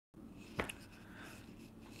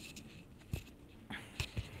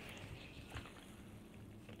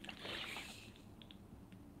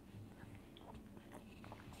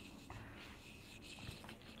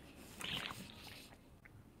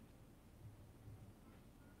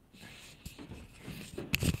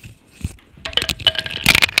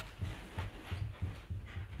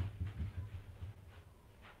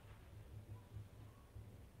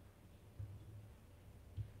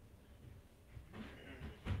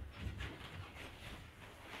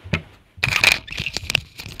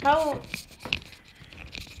Hello.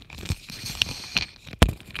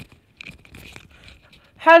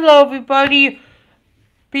 Hello, everybody.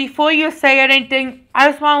 Before you say anything, I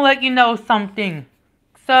just want to let you know something.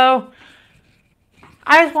 So,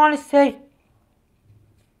 I just want to say,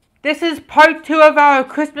 this is part 2 of our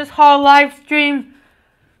Christmas haul live stream.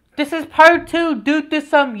 This is part 2 due to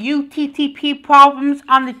some UTTP problems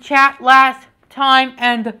on the chat last time,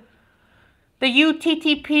 and the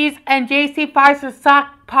UTTPs and JC5's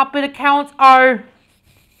sock puppet accounts are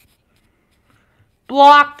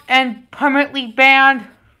blocked and permanently banned.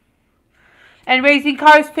 And Racing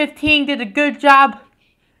Cars 15 did a good job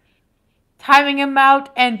timing him out.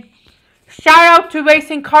 And shout out to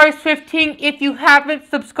Racing Cars 15 if you haven't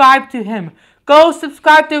subscribed to him. Go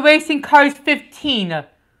subscribe to Racing Cars 15.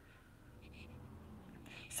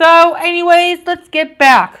 So anyways, let's get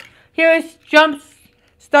back. Here is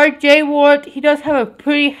Jumpstart J Ward. He does have a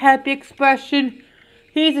pretty happy expression.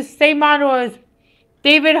 He's the same model as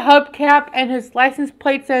David Hubcap, and his license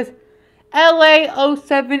plate says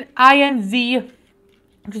LA07INZ,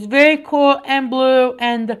 which is very cool and blue,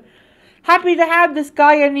 and happy to have this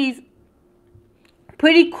guy, and he's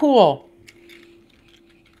pretty cool.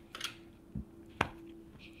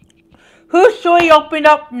 Who should we open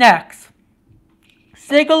up next?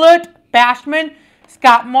 Sigalert, Bashman,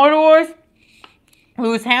 Scott Motors,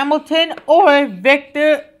 Lewis Hamilton, or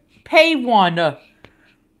Victor Payone?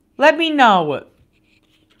 Let me know.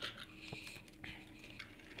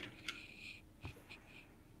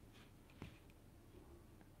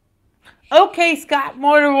 Okay, Scott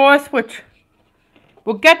Motors, which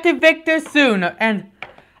we'll get to Victor soon, and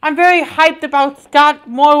I'm very hyped about Scott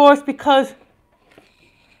Motors because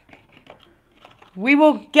we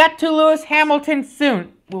will get to Lewis Hamilton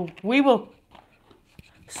soon. We will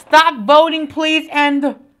stop voting, please,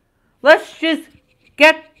 and let's just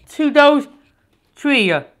get to those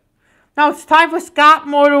three. Now it's time for Scott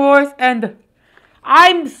Motors, and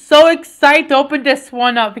I'm so excited to open this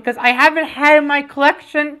one up because I haven't had it in my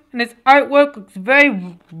collection, and his artwork looks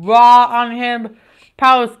very raw on him.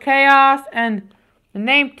 Powers Chaos, and the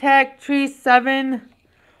name tag, Tree 7.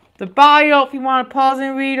 The bio, if you want to pause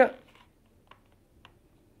and read it.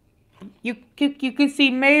 You can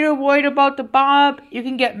see Mater worried about the Bob. You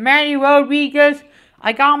can get Manny Rodriguez.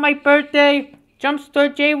 I got my birthday.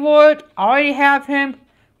 Jumpstart J Ward. I already have him.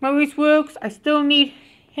 Maurice Wilkes. I still need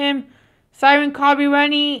him. Siren Carby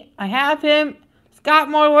Rennie. I have him. Scott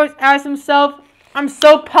Motors as himself. I'm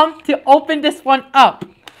so pumped to open this one up.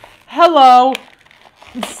 Hello.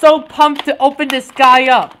 I'm so pumped to open this guy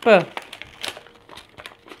up.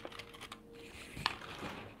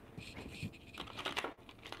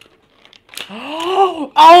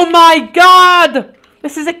 Oh my god!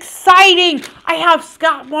 This is exciting! I have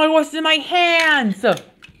Scott Motors in my hands!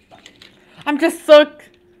 I'm just so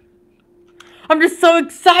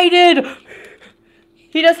excited!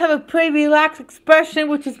 He does have a pretty relaxed expression,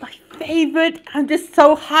 which is my favorite. I'm just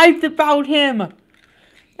so hyped about him.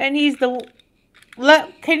 And he's the...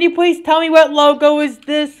 Can you please tell me what logo is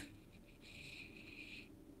this?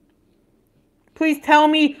 Please tell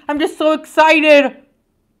me. I'm just so excited.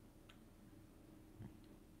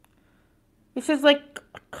 This is like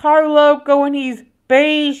a car logo, and he's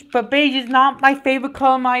beige, but beige is not my favorite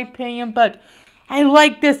color in my opinion, but I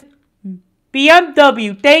like this.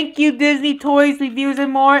 BMW, thank you, Disney Toys, Reviews,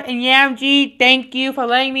 and More, and YamG, thank you for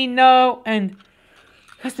letting me know, and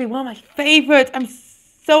because they're one of my favorites. I'm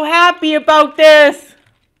so happy about this.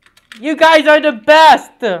 You guys are the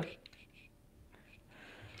best.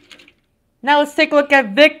 Now let's take a look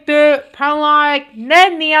at Victor, Paralonic,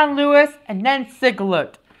 then Neon Lewis, and then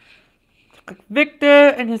Sigalert. Victor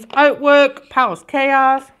and his artwork, Powers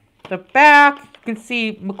Chaos. The back, you can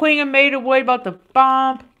see McQueen and Mater worried about the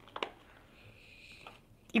bomb.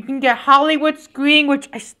 You can get Hollywood Screen, which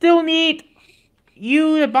I still need.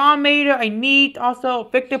 You, the bomb Mater, I need. Also,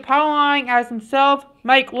 Victor Powerline as himself.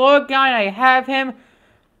 Mike Lorgan, I have him.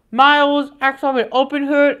 Miles, Axel with Open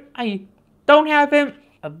Hood, I don't have him.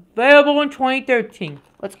 Available in 2013.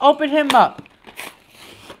 Let's open him up.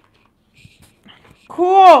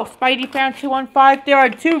 Cool! Spidey Fan 215. There are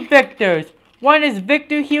two Victors. One is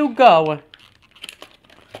Victor Hugo,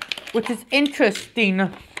 which is interesting.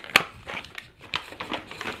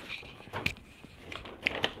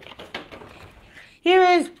 Here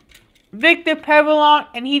is Victor Pevalon,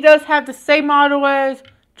 and he does have the same model as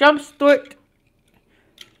Jumpstart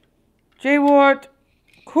J Ward.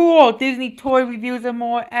 Cool Disney Toy Reviews and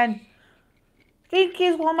More, and I think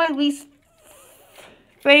he's one of my least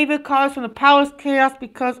favorite cars from the Powers Chaos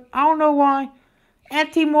because I don't know why.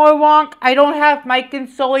 Anti-Morwonk, I don't have Mike and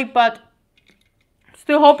Sully, but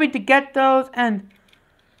still hoping to get those. And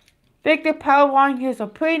Victor Padawan, he's a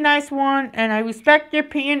pretty nice one, and I respect your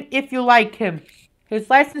opinion if you like him. His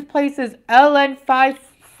license plate is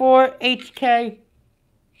LN54HK.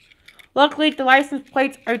 Luckily, the license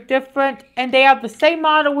plates are different, and they have the same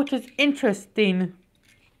model, which is interesting.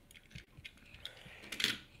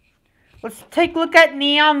 Let's take a look at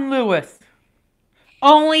Neon Lewis.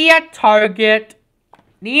 Only at Target.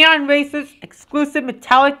 Neon Racers exclusive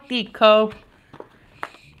metallic deco.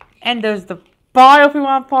 And there's the bottle if you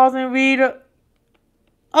want to pause and read it.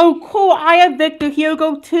 Oh, cool! I have Victor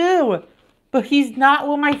Hugo too, but he's not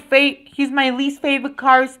one of my he's my least favorite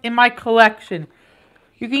cars in my collection.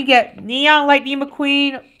 You can get Neon Lightning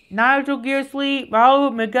McQueen, Nigel Gearsley,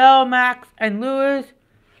 Raul, Miguel, Max, and Lewis.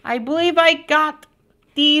 I believe I got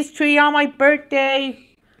these three on my birthday,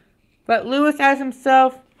 but Lewis as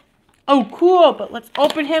himself. Oh, cool! But let's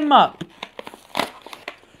open him up.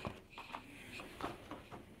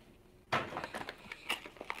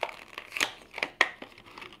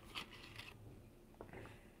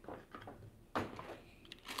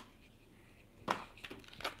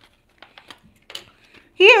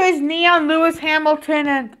 Here is Neon Lewis Hamilton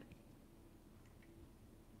and...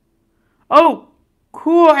 Oh,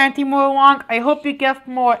 cool, Auntie Morwonk. I hope you get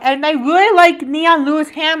more. And I really like Neon Lewis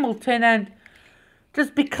Hamilton, and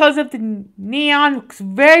just because of the neon, looks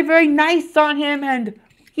very, very nice on him, and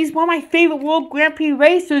he's one of my favorite World Grand Prix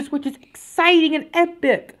racers, which is exciting and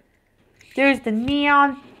epic. There's the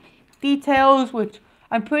neon details, which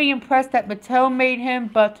I'm pretty impressed that Mattel made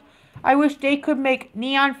him, but I wish they could make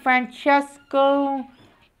Neon Francesco,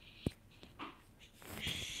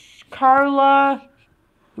 Carla,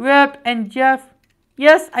 Rip, and Jeff.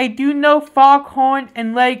 Yes, I do know Foghorn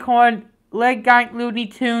and Leghorn, Leg-Giant Looney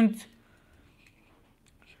Tunes.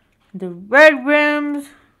 The red rims.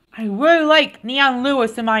 I really like Neon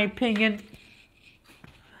Lewis in my opinion.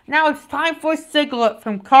 Now it's time for Siglet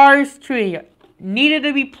from Cars 3. Needed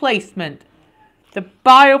a replacement. The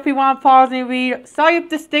bio if you want to pause and read. Sorry if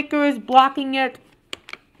the sticker is blocking it.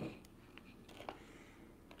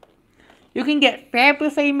 You can get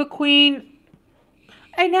Fabulous Lady McQueen.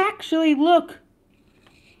 And actually, look.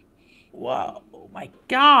 Wow, oh my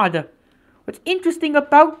god. What's interesting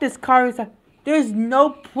about this car is that there's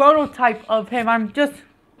no prototype of him.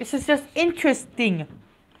 This is just interesting.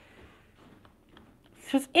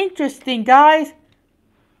 It's just interesting, guys.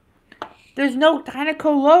 There's no Dynaco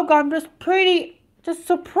logo. I'm just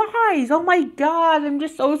surprised. Oh my god, I'm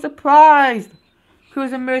just so surprised.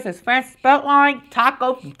 Cruiser Mirrors has Francis Beltline,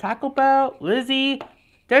 Taco from Taco Bell, Lizzie,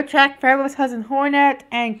 Dirt Track, Fabulous Cousin Hornet,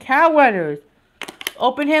 and Cal Weathers.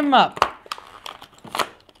 Open him up.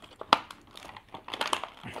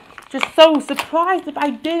 Just so surprised if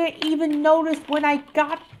I didn't even notice when I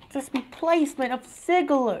got this replacement of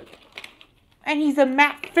Siglet. And he's a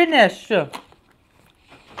matte finish.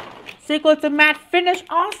 Siglet's a matte finish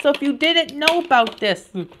also if you didn't know about this.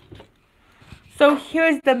 So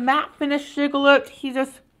here's the matte finish Siglet. He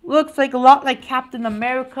just looks like a lot like Captain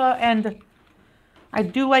America, and I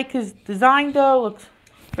do like his design though. Looks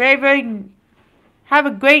very, very... Have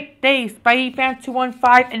a great day,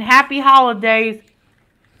 SpideyFan215, and happy holidays.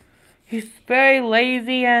 He's very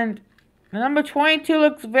lazy, and the number 22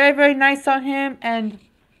 looks very, very nice on him, and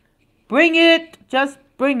bring it, just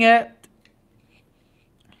bring it.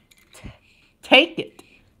 Take it.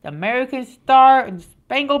 The American Star and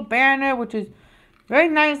Spangled Banner, which is very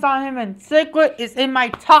nice on him, and Siglet is in my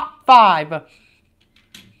top 5.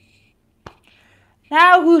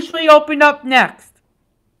 Now, who should we open up next?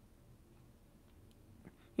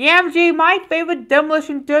 AMG, my favorite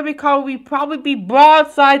Demolition Derby car will probably be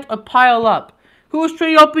Broadside or Pile Up. Who should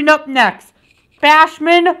we open up next?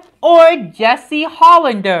 Bashman or Jesse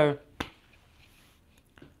Hollander?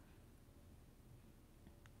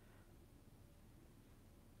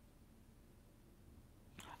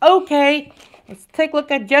 Okay, let's take a look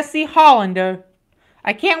at Jesse Hollander.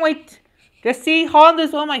 I can't wait to see. Hollander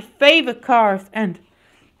is one of my favorite cars, and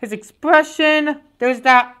his expression, there's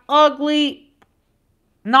that ugly,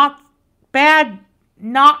 not bad,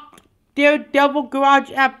 not Daredevil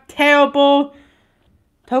Garage app, terrible,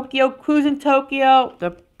 Tokyo Cruising Tokyo,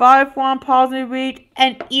 the Butterfly Pause and Read,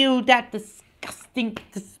 and ew, that disgusting,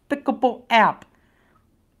 despicable app.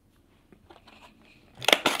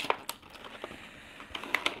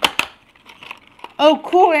 Oh,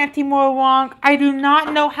 cool, Auntie Morwonk. I do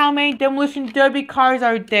not know how many Demolition Derby cars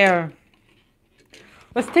are there.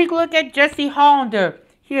 Let's take a look at Jesse Hollander.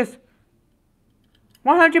 Here's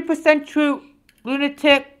 100% true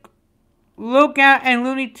lunatic, Logan and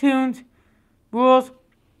Looney Tunes rules.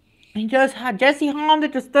 And Jesse Hollander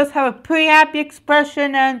just does have a pretty happy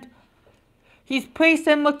expression, and he's pretty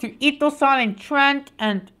similar to Ito-san and Trent,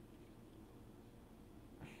 and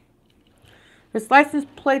His license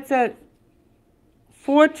plate's at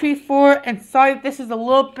 434, and sorry if this is a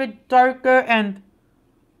little bit darker, and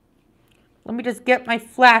let me just get my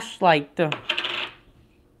flashlight.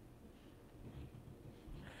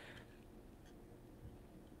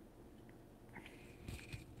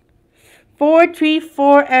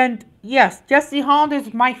 434, and yes, Jesse Holland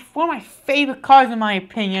is one of my favorite cars in my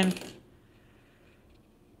opinion.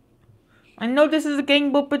 I know this is getting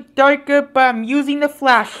a little bit darker, but I'm using the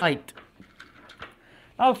flashlight.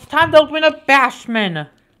 Oh, it's time to open up Bashman.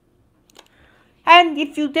 And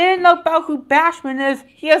if you didn't know about who Bashman is,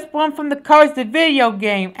 he is one from the Cars the video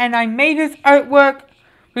game, and I made his artwork.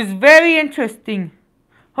 It was very interesting.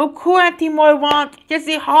 How cool Anthony Moore wants.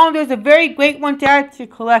 Jesse Holland is a very great one to add to your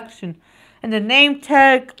collection. And the name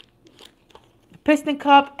tag, the piston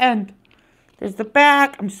cup, and there's the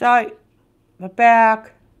back. I'm sorry, the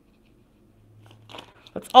back.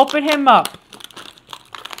 Let's open him up.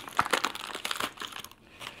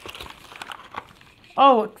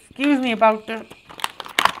 Oh, excuse me about that.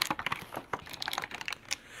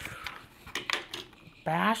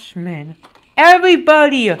 Bashman.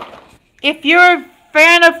 Everybody, if you're a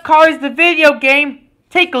fan of Cars the video game,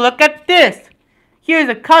 take a look at this. Here's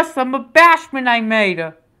a custom of Bashman I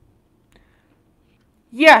made.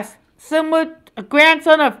 Yes, similar, a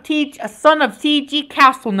grandson of a son of T.G.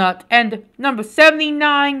 Castlenut, and number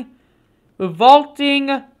 79,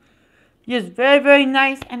 revolting. Yes, very, very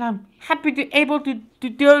nice, and I'm happy to able to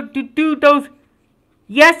do those.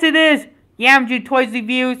 Yes, it is Yamju Toys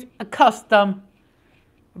Reviews, a custom.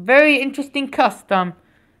 A very interesting custom.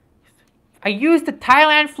 I used the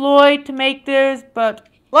Thailand Floyd to make this, but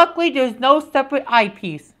luckily there's no separate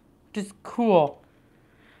eyepiece, which is cool.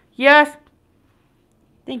 Yes,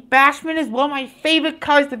 I think Bashman is one of my favorite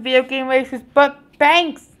cars to video game races, but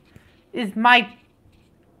Banks is my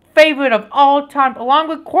favorite of all time, along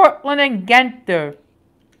with Cortland and Genter.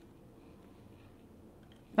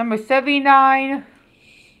 Number 79.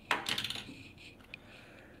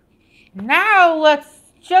 Now let's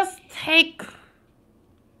just take...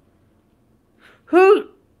 Who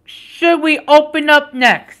should we open up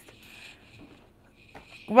next?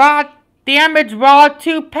 Damage Raw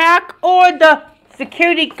 2-pack or the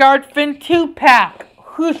Security Guard Fin 2-pack?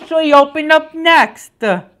 Who should we open up next?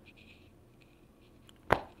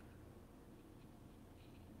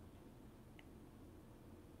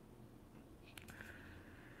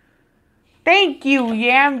 Thank you,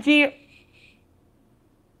 Yamji.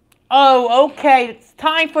 Oh, okay, it's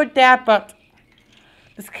time for that, but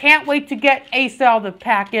just can't wait to get Ace out of the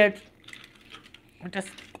package. Or just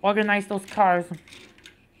organize those cars.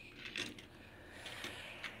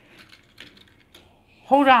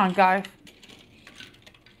 Hold on, guys.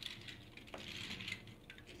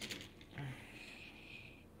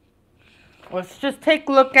 Let's just take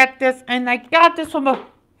a look at this, and I got this from a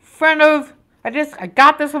friend of... I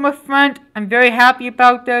got this from a friend. I'm very happy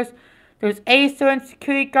about this. There's Acer and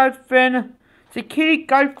Security Guard Fin. Security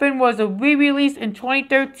Guard Fin was a re-release in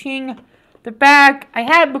 2013. The bag, I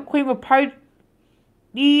had it between a party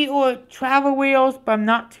or travel wheels, but I'm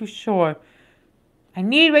not too sure. I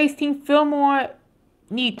need Race Team Fillmore,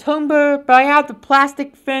 need Timber, but I have the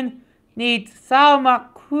plastic fin. Need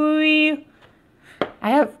Salamakuri.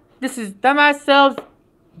 I have, this is done myself.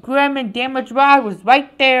 Graham and Damage Rod was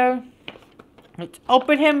right there. Let's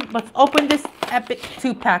open this epic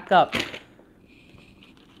 2-pack up.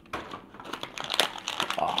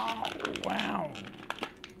 Oh, wow.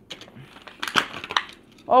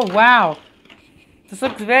 Oh, wow. This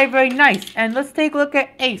looks very, very nice. And let's take a look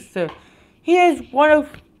at Acer. He is one of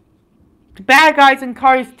the bad guys in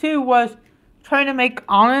Cars 2 was trying to make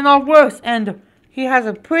On and All worse. And he has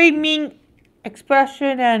a pretty mean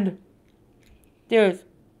expression, and there's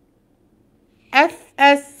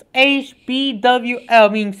FSHBWL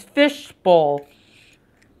means fishbowl.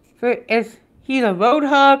 He's a road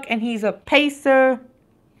hug and he's a pacer.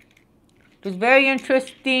 It's very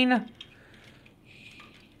interesting.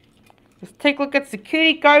 Let's take a look at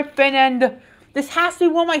Security Guard Fin, and this has to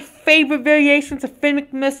be one of my favorite variations of Fin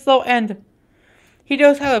McMissile, and he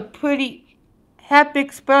does have a pretty happy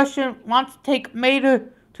expression. Wants to take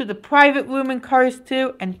Mater to the private room in Cars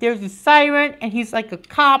 2, and there's a siren, and he's like a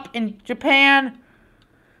cop in Japan.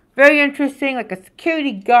 Very interesting, like a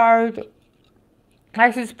security guard.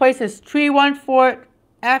 License plate says 314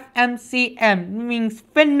 FMCM, means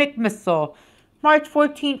Fin McMissile. March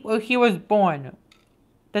 14th, where he was born.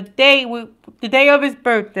 The day of his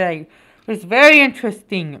birthday. It was very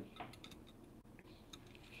interesting.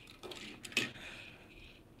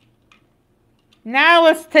 Now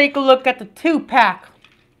let's take a look at the 2-pack.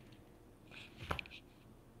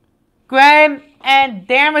 Graham and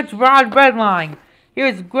Damaged Rod Redline.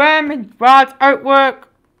 Here's Graham and Rod's artwork,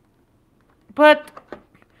 but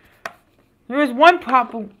there is one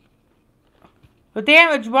problem. The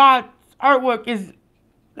Damaged Rod's artwork is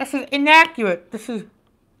inaccurate. This is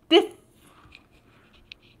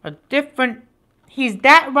different.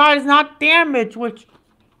 That rod is not damaged, which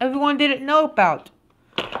everyone didn't know about.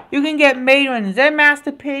 You can get made in Zen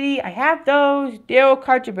Master Pity. I have those. Daryl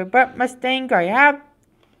Cartridge by Brett Mustanger.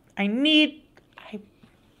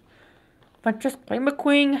 Francesca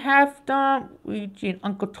McQueen have them. Luigi and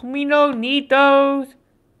Uncle Tomino need those.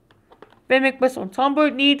 Ben McWhistle and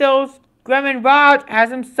Tumblr need those. Graham and Rod as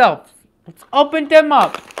himself. Let's open them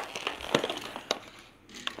up.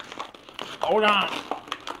 Hold on.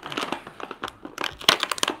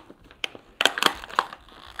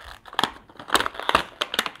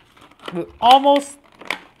 We're almost.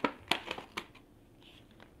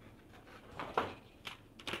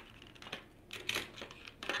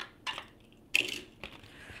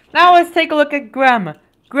 Now let's take a look at Graham.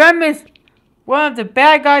 Graham is one of the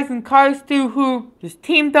bad guys in Cars 2 who is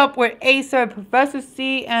teamed up with Acer and Professor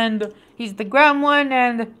C, and he's the gremlin,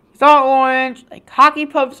 and he's all orange. Like, hockey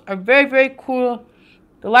pucks are very, very cool.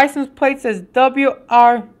 The license plate says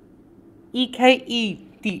WREKED,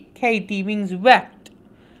 means wrecked.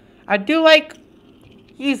 I do like,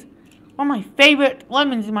 he's one of my favorite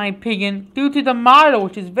lemons in my opinion, due to the model,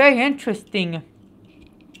 which is very interesting.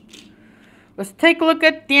 Let's take a look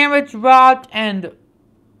at Damaged Rod, and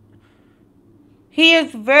he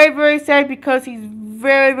is very, very sad because he's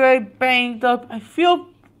very, very banged up. I feel,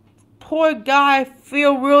 poor guy, I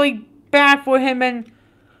feel really bad for him, and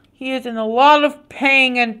he is in a lot of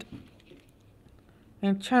pain, and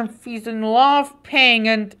he's in a lot of pain,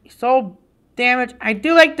 and he's all damaged. I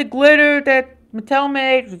do like the glitter that Mattel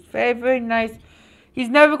made. It's very, very nice. He's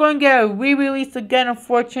never going to get a re-release again,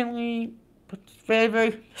 unfortunately. But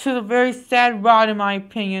this is a very sad rod in my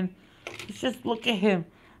opinion. Just look at him,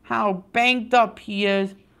 how banged up he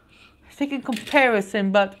is. Let's take a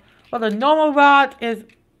comparison, but the normal rod is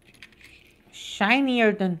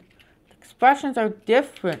shinier than the expressions are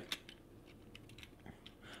different.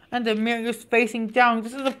 And the mirror is facing down.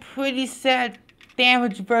 This is a pretty sad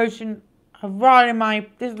damaged version of rod in my.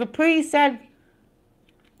 This is a pretty sad.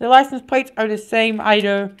 The license plates are the same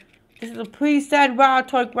either. This is a pretty sad Rod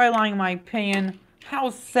Toy Redline in my opinion. How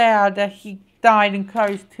sad that he died in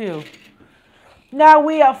Cars 2. Now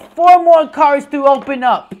we have 4 more cars to open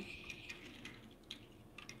up.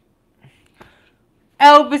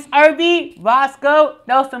 Elvis RV, Roscoe,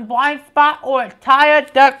 Nelson Blind Spot, or Taya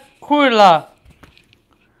Decula.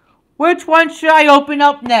 Which one should I open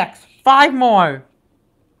up next? 5 more.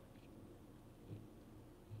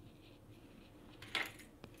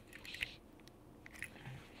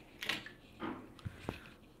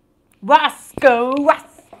 Roscoe.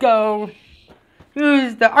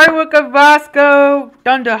 Here's the artwork of Roscoe,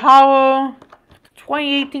 Thunder Hollow,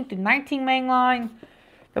 2018 to 19 mainline.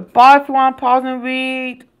 The bar if you want to pause and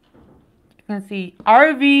read. You can see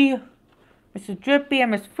RV, Mr. Drippy,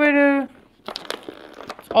 and Miss Fritter.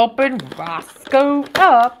 Let's open Roscoe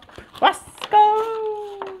up.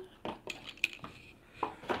 Roscoe!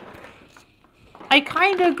 I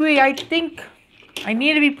kind of agree. I think I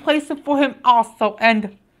need to replace it for him also,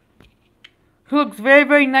 and he looks very,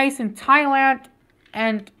 very nice in Thailand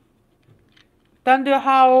and Thunder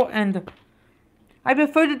Hollow, and I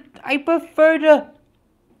prefer the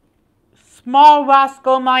small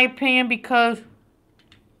Roscoe in my opinion because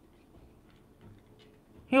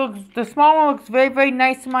the small one looks very, very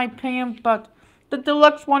nice in my opinion, but the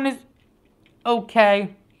deluxe one is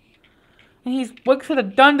okay. And he works for the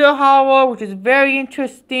Thunder Hollow, which is very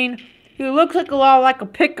interesting. He looks like a lot like a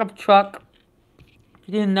pickup truck.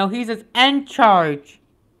 You didn't know he's his end charge.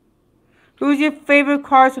 Who's your favorite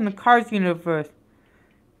cars from the Cars universe?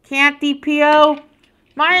 Can't DPO?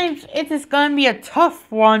 It's gonna be a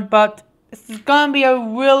tough one, but this is gonna be a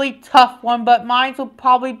really tough one, but mine will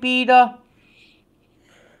probably be this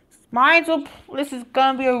is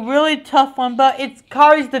gonna be a really tough one, but it's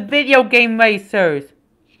Cars the video game racers.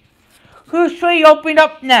 Who should we open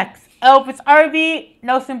up next? Elvis RV,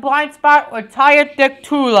 Nelson Blind Spot, or Taya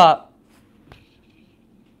Decula?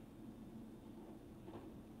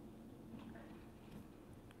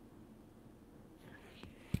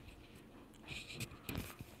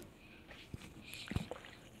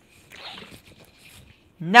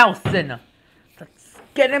 Nelson. Let's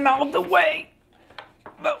get him out of the way.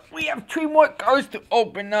 But we have 3 more cars to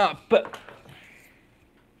open up.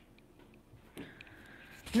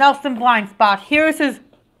 Nelson Blind Spot. Here's his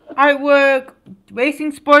artwork.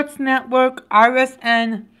 Racing Sports Network,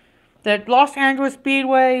 RSN, the Los Angeles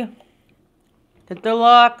Speedway. the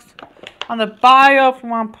deluxe. On the bio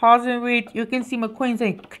from on pause and read, you can see McQueen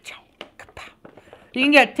saying, "Ka-chow, ka-pow." You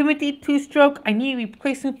can get Timothy two-stroke. I need a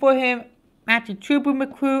replacement for him. Matthew Trooper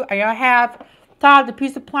McCrew. I have Todd the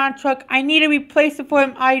piece of plant truck. I need a replacement for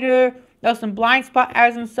him either. Nelson Blind Spot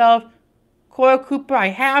as himself. Cora Cooper. I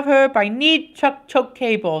have her, but I need Chuck Choke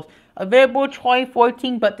Cables. Available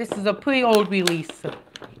 2014, but this is a pretty old release.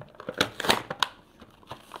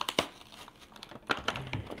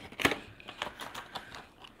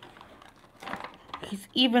 He's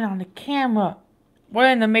even on the camera. What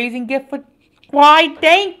an amazing gift for... Why,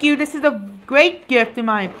 thank you. This is a great gift in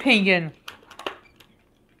my opinion.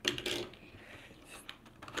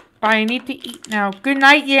 But I need to eat now. Good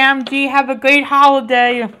night, YamG. Have a great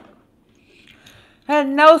holiday.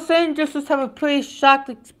 And Nelson just have a pretty shocked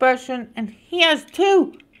expression. And he has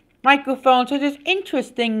two microphones, which is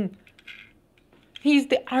interesting. He's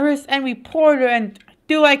the RSN reporter, and I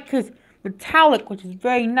do like his metallic, which is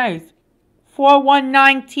very nice.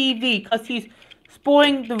 419 TV, because he's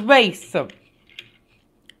spoiling the race. So,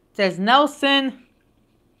 says Nelson.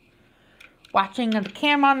 Watching the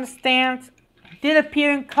camera on the stands. Did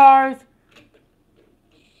appear in Cars.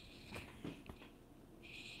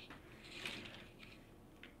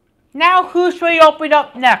 Now who should we open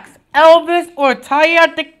up next? Elvis or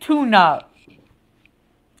Taya the Tuna?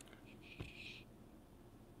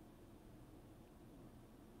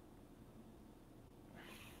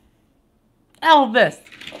 Elvis.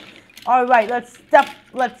 Alright, let's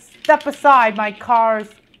step aside, my cars.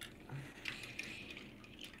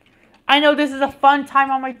 I know this is a fun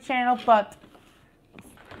time on my channel, but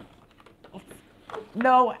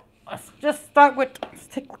no, let's just start with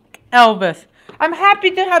Elvis. I'm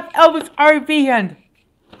happy to have Elvis RV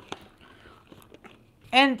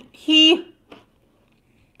and he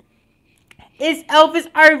is Elvis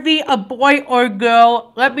RV a boy or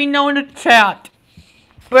girl? Let me know in the chat.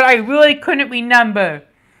 But I really couldn't remember.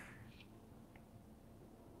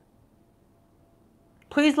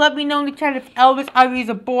 Please let me know in the chat if Elvis RV is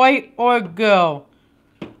a boy or a girl.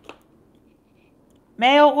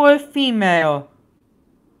 Male or female.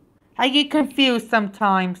 I get confused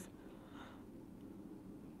sometimes.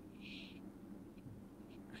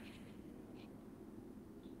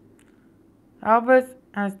 Elvis,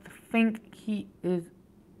 I think he is...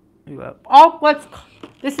 Oh,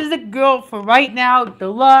 this is a girl for right now.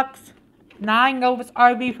 Deluxe. 9 Elvis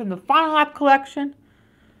RV from the Final Lap collection.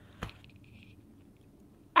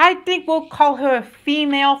 I think we'll call her a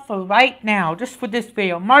female for right now. Just for this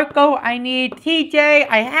video. Marco, I need TJ.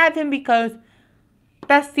 I have him because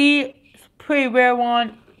Bessie is a pretty rare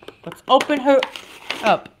one. Let's open her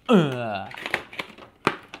up.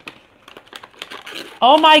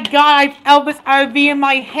 Oh my god, I have Elvis RV in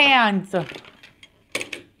my hands.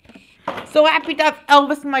 So happy to have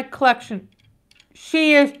Elvis in my collection.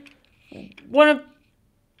 She is one of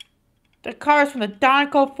the cars from the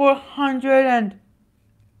Donico 400, and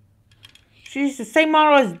she's the same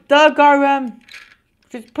model as Doug RM,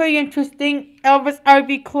 which is pretty interesting. Elvis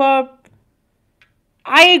RV Club.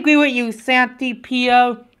 I agree with you, Santi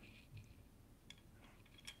Pio.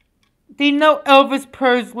 Do you know Elvis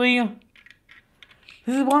Presley?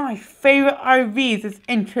 This is one of my favorite RVs. It's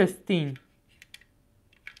interesting.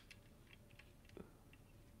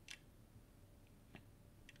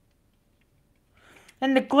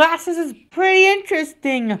 And the glasses is pretty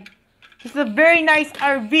interesting. This is a very nice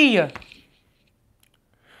RV.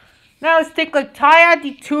 Now let's take like Taya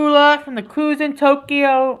the Tula from the Cruise in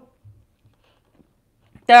Tokyo.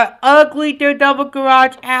 The ugly Daredevil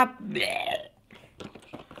Garage app.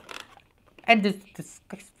 And this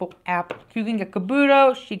disgraceful app. You can get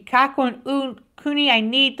Kabuto, Shikaku, and Kuni. I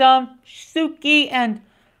need them. Suki and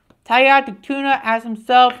Taya the Tuna as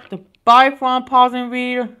himself. The buy from pause and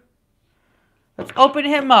read. Let's open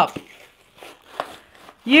him up.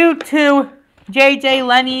 You too, JJ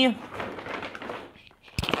Lenny.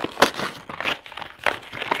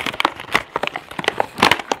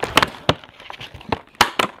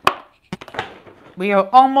 We are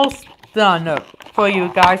almost done for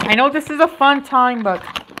you guys. I know this is a fun time, but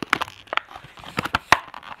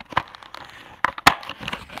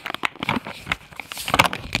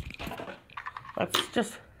let's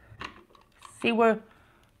just see where it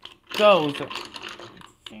goes.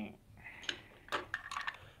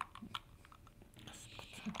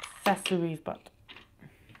 Accessories, but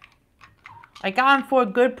I got them for a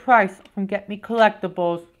good price from Get Me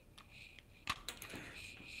Collectibles.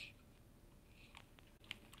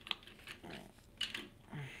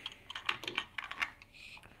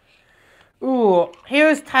 Ooh,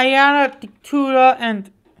 here's Tiana Dictura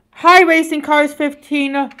and Hi Racing Cars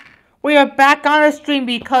 15. We are back on the stream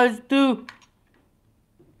because due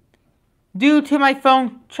due to my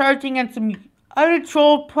phone charging and some other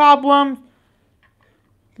troll problems.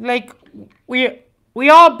 Like, we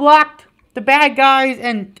all blocked the bad guys,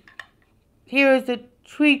 and here's the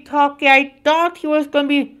tree talking. I thought he was gonna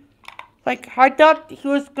be like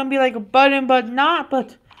a button, but not.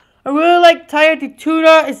 But I really like Tire the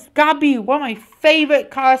Tutor. It's gotta be one of my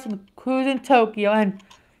favorite cars from Cruising Tokyo. And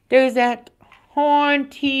there's that Horn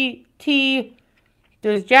T.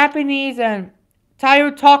 There's Japanese and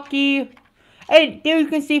Tire Talkie. And there you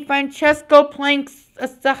can see Francesco playing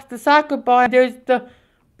the soccer ball. And there's the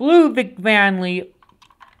blue Vic Vanley.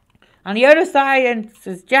 On the other side, and it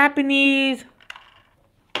says Japanese.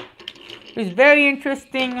 It's very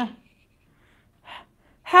interesting.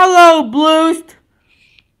 Hello, Blues.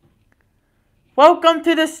 Welcome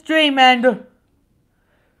to the stream, and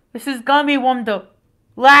this is gonna be one of the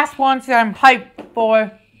last ones that I'm hyped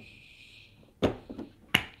for.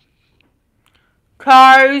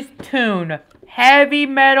 Cars Tune Heavy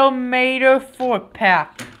Metal Mater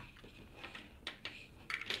 4-pack.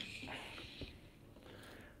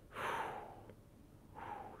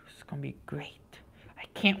 This is gonna be great. I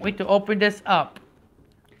can't wait to open this up.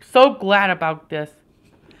 So glad about this.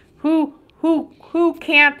 Who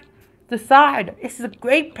can't decide? This is a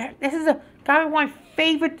great pack. This is gotta be one of my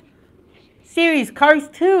favorite series, Cars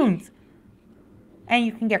Tunes. And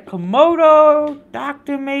you can get Komodo,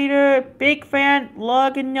 Dr. Mater, Big Fan,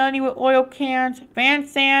 Lug and Nunny with oil cans, Van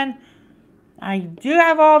Sand. I do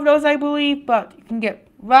have all of those, I believe, but you can get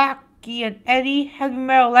Rocky and Eddie, Heavy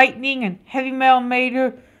Metal Lightning, and Heavy Metal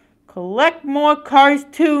Mater. Collect more Cars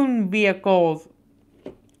Tune vehicles.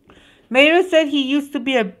 Mater said he used to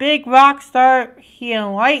be a big rock star. He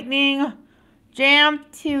and Lightning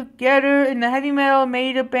jammed together in the Heavy Metal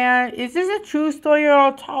Mater band. Is this a true story or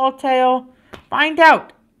a tall tale? Find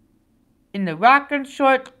out in the rock and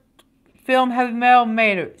short film Heavy Metal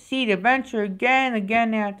Mater. See the adventure again and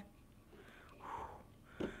again at.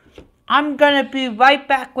 I'm gonna be right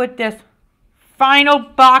back with this final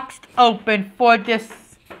box open for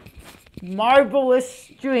this marvelous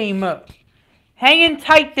stream. Hanging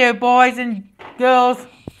tight there, boys and girls.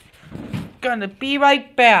 Gonna be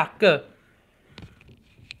right back.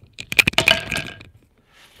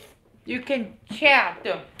 You can chat.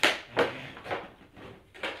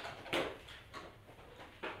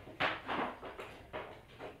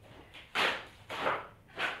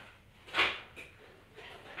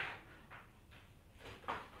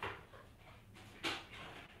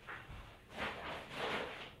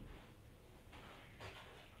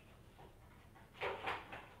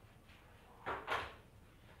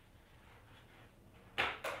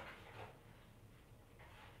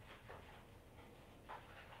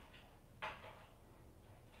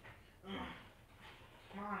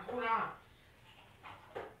 Hold on.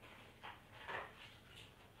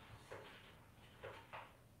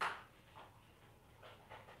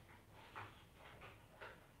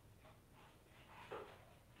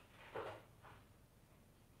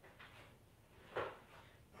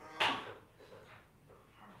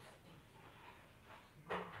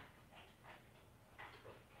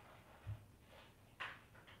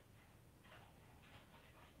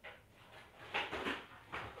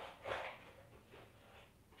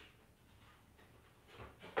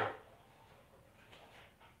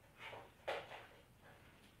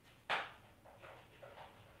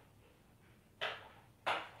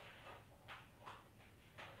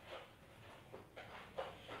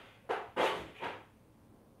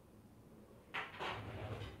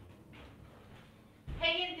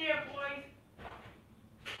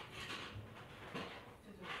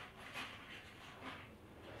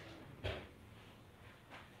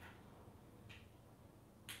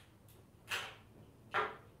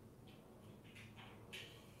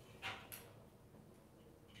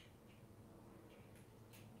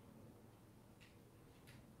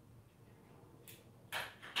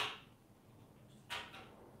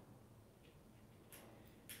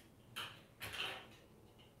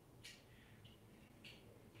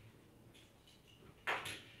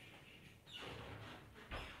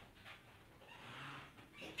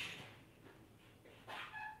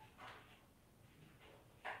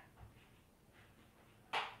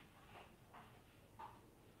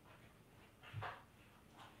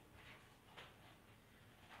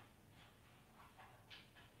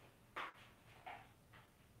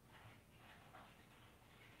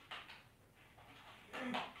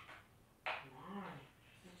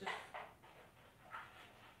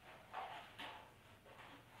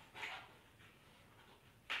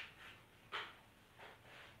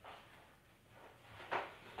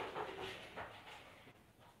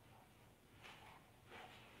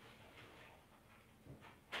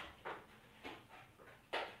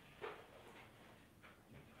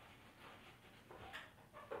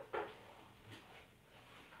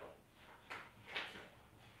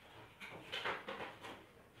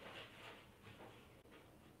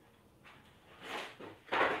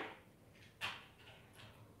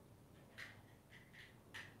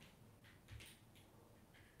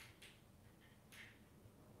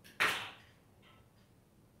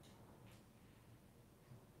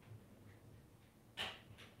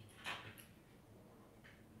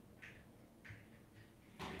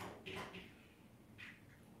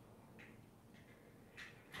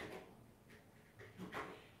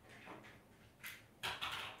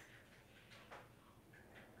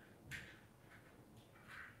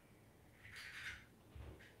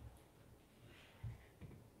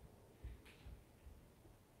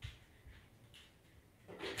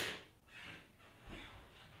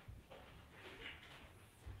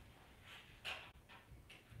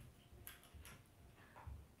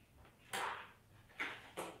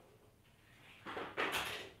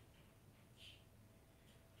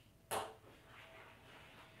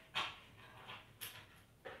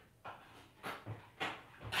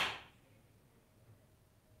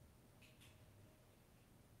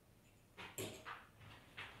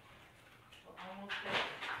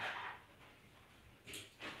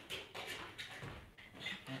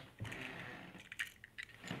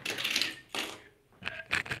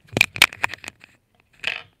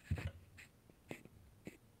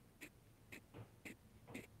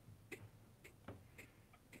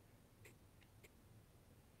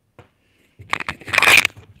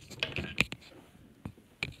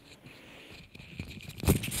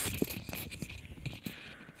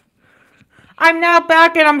 I'm now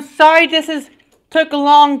back, and I'm sorry took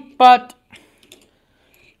long, but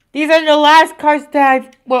these are the last cards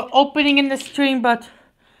that we're opening in the stream. But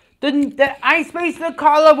the Ice Racer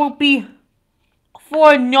color will be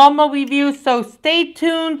for a normal review, so stay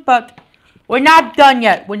tuned. But we're not done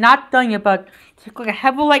yet. But take a look at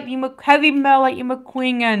Heavy Metal Lightning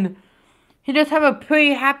McQueen, and he does have a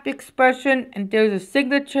pretty happy expression. And there's a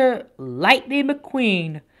signature Lightning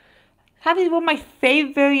McQueen. Happy is one of my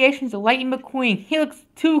favorite variations of Lightning McQueen. He looks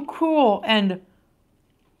too cool, and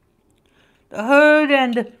the hood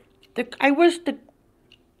and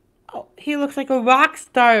he looks like a rock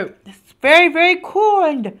star. It's very, very cool,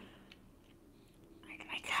 and I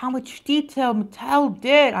like how much detail Mattel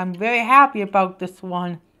did. I'm very happy about this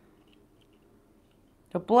one.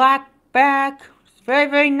 The black back is very,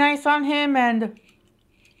 very nice on him, and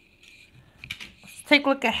let's take a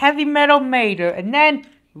look at Heavy Metal Mater, and then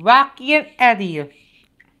Rocky and Eddie.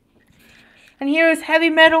 And here's Heavy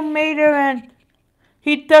Metal Mater, and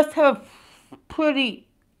he does have a pretty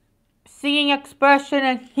singing expression,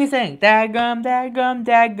 and he's saying, "Daggum, daggum,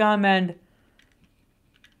 daggum," and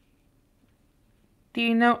do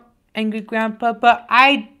you know Angry Grandpa? But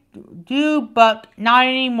I do, but not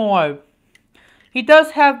anymore. He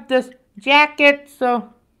does have this jacket,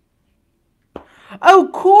 so... Oh,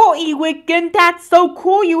 cool, Ewigan! That's so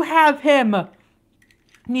cool you have him!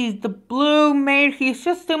 He's the blue Mater. He's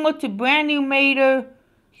just similar to brand new Mater,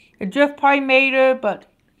 the Drift Party Mater, but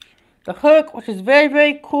the hook, which is very,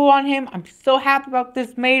 very cool on him. I'm so happy about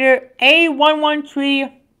this Mater.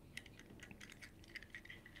 A113.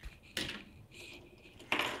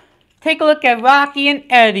 Take a look at Rocky and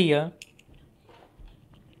Eddie.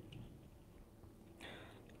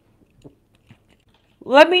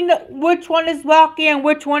 Let me know which one is Rocky and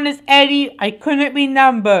which one is Eddie. I couldn't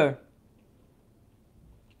remember.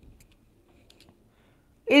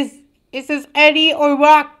 Is this Eddie or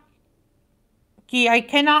Rocky? I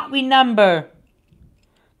cannot remember.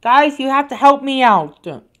 Guys, you have to help me out.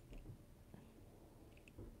 You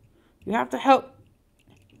have to help.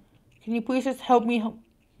 Can you please just help me?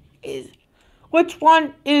 Which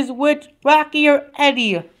one is which, Rocky or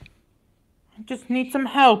Eddie? I just need some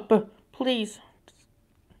help, please.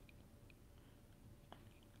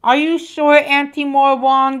 Are you sure, Auntie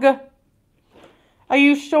Morwong? Are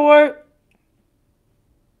you sure?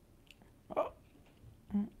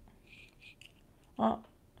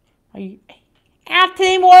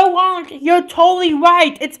 Auntie Morwong, you're totally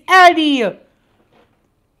right. It's Eddie.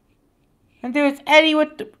 And there's Eddie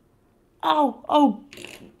with the... Oh,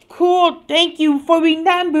 cool. Thank you for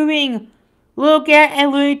remembering. Look at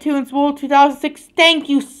and Looney Tunes World 2006. Thank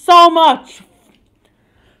you so much.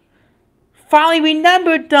 Finally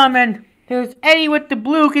remembered them. And there's Eddie with the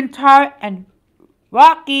blue guitar and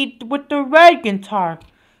Rocky with the red guitar.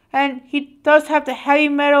 And he does have the Heavy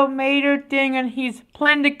Metal Mater thing, and he's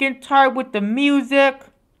playing the guitar with the music.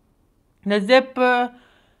 The zipper.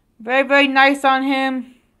 Very, very nice on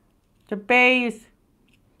him. The bass.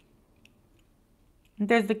 And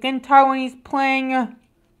there's the guitar when he's playing.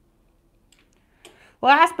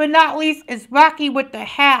 Last but not least is Rocky with the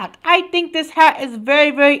hat. I think this hat is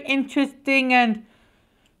very, very interesting, and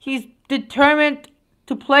he's determined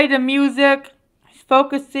to play the music. He's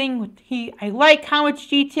focusing. I like how much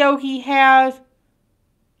detail he has.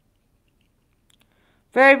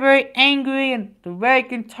 Very, very angry, and the red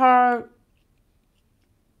guitar.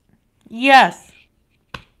 Yes.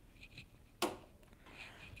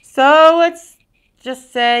 So let's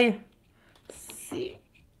just say, see.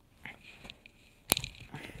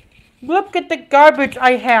 Look at the garbage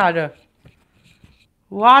I had.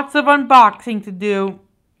 Lots of unboxing to do.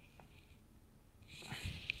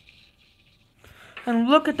 And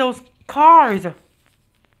look at those cars I've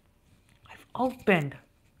opened.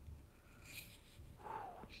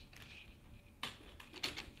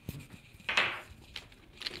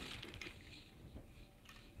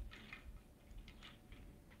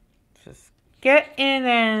 Just get in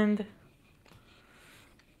and...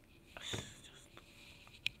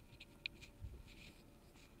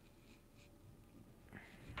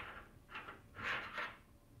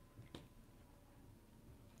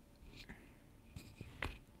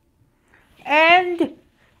 And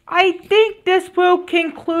I think this will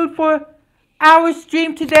conclude for our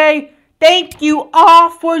stream today. Thank you all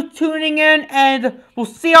for tuning in, and we'll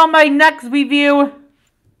see you on my next review.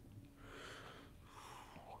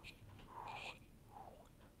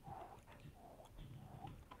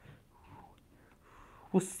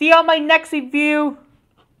 We'll see you on my next review.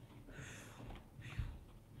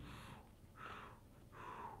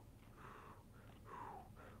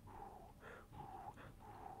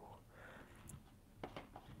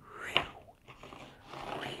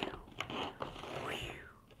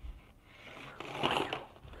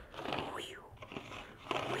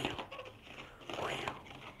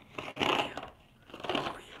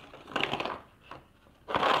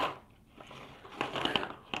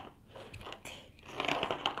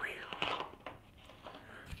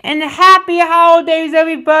 And happy holidays,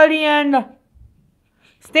 everybody, and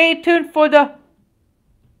stay tuned for the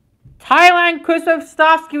Thailand Christmas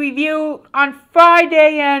Starsky review on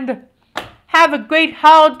Friday, and have a great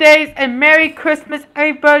holidays and Merry Christmas,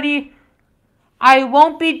 everybody. I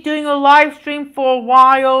won't be doing a live stream for a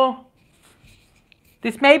while.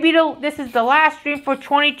 This is the last stream for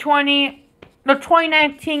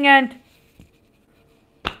 2019, and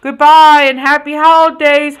goodbye and happy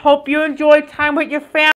holidays. Hope you enjoy time with your family.